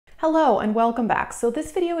Hello and welcome back. So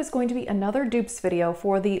this video is going to be another dupes video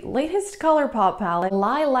for the latest Colourpop palette,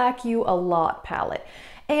 Lilac You a Lot palette.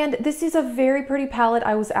 And this is a very pretty palette.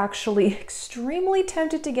 I was actually extremely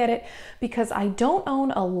tempted to get it because I don't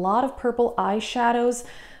own a lot of purple eyeshadows.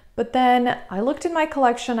 But then I looked in my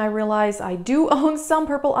collection, I realized I do own some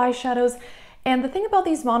purple eyeshadows. And the thing about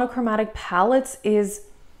these monochromatic palettes is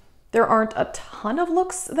there aren't a ton of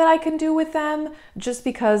looks that I can do with them just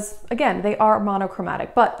because, again, they are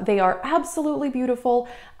monochromatic, but they are absolutely beautiful.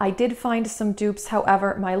 I did find some dupes.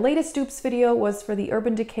 However, my latest dupes video was for the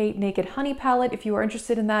Urban Decay Naked Honey palette, if you are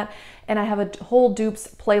interested in that, and I have a whole dupes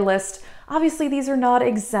playlist. Obviously, these are not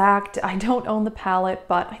exact. I don't own the palette,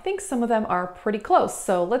 but I think some of them are pretty close,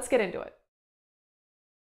 so let's get into it.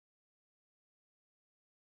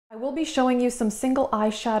 I will be showing you some single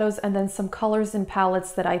eyeshadows and then some colors and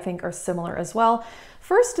palettes that I think are similar as well.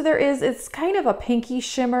 First, it's kind of a pinky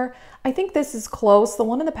shimmer. I think this is close. The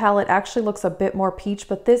one in the palette actually looks a bit more peach,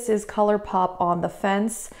 but this is Colourpop On the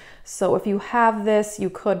Fence. So if you have this, you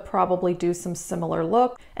could probably do some similar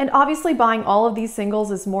look. And obviously buying all of these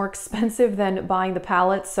singles is more expensive than buying the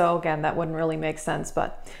palette. So again, that wouldn't really make sense,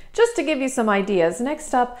 but just to give you some ideas.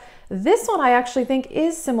 Next up, this one I actually think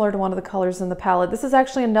is similar to one of the colors in the palette. This is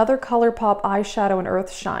actually another Colourpop eyeshadow in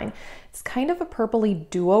Earthshine. It's kind of a purpley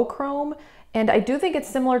duochrome, and I do think it's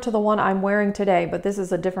similar to the one I'm wearing today, but this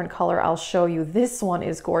is a different color I'll show you. This one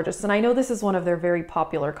is gorgeous, and I know this is one of their very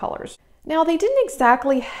popular colors. Now, they didn't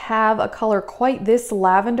exactly have a color quite this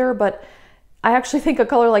lavender, but I actually think a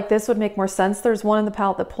color like this would make more sense. There's one in the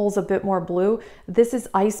palette that pulls a bit more blue. This is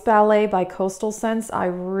Ice Ballet by Coastal Scents. I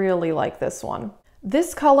really like this one.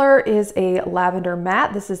 This color is a lavender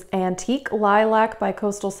matte. This is Antique Lilac by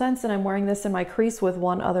Coastal Scents, and I'm wearing this in my crease with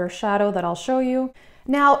one other shadow that I'll show you.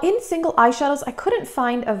 Now, in single eyeshadows, I couldn't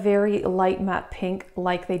find a very light matte pink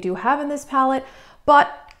like they do have in this palette,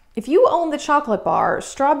 but if you own the chocolate bar,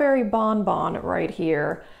 Strawberry Bonbon right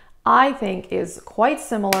here, I think is quite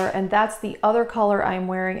similar, and that's the other color I'm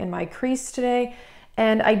wearing in my crease today.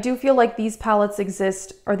 And I do feel like these palettes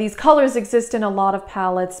exist, or these colors exist in a lot of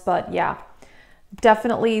palettes, but yeah.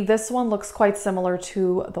 Definitely this one looks quite similar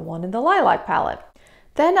to the one in the Lilac palette.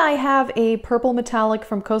 Then I have a purple metallic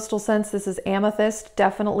from Coastal Scents. This is Amethyst,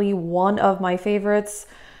 definitely one of my favorites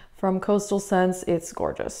from Coastal Scents. It's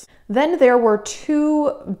gorgeous. Then there were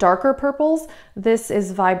two darker purples. This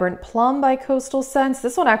is Vibrant Plum by Coastal Scents.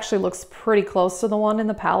 This one actually looks pretty close to the one in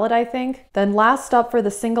the palette, I think. Then last up for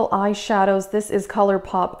the single eyeshadows, this is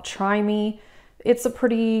Colourpop Try Me. It's a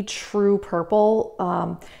pretty true purple,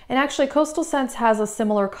 and actually Coastal Scents has a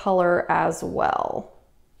similar color as well.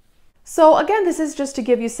 So again, this is just to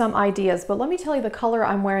give you some ideas, but let me tell you the color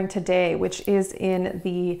I'm wearing today, which is in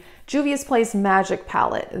the Juvia's Place Magic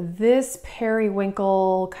palette. This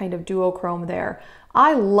periwinkle kind of duochrome there.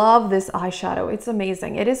 I love this eyeshadow. It's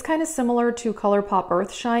amazing. It is kind of similar to Colourpop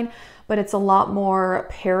Earthshine, but it's a lot more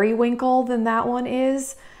periwinkle than that one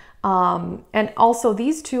is. And also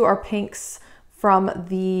these two are pinks from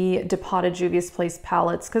the Depotted Juvia's Place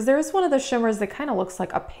palettes, because there's one of the shimmers that kind of looks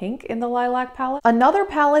like a pink in the Lilac palette. Another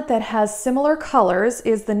palette that has similar colors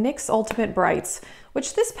is the NYX Ultimate Brights,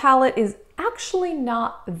 which this palette is actually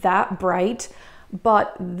not that bright,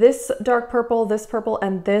 but this dark purple,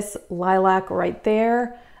 and this lilac right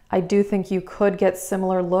there, I do think you could get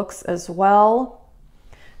similar looks as well.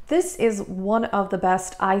 This is one of the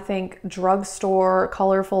best, I think, drugstore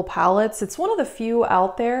colorful palettes. It's one of the few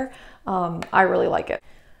out there. I really like it.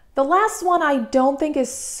 The last one I don't think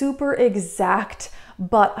is super exact,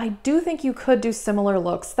 but I do think you could do similar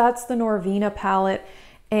looks. That's the Norvina palette.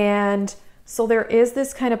 And so there is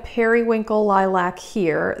this kind of periwinkle lilac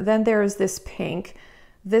here. Then there's this pink,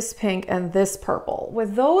 and this purple.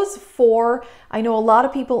 With those four, I know a lot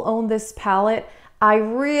of people own this palette. I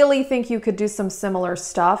really think you could do some similar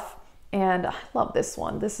stuff. And I love this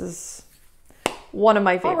one. This is one of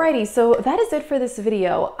my favorites. Alrighty, so that is it for this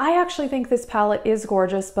video. I actually think this palette is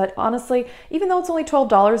gorgeous, but honestly, even though it's only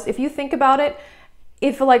 $12, if you think about it,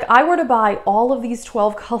 if like I were to buy all of these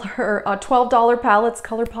 $12 palettes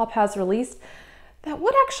Colourpop has released, that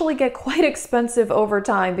would actually get quite expensive over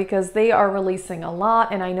time because they are releasing a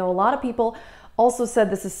lot. And I know a lot of people also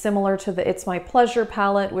said this is similar to the It's My Pleasure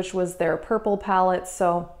palette, which was their purple palette.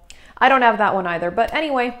 So I don't have that one either. But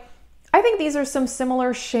anyway, I think these are some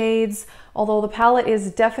similar shades, although the palette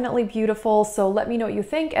is definitely beautiful. So let me know what you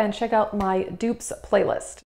think and check out my dupes playlist.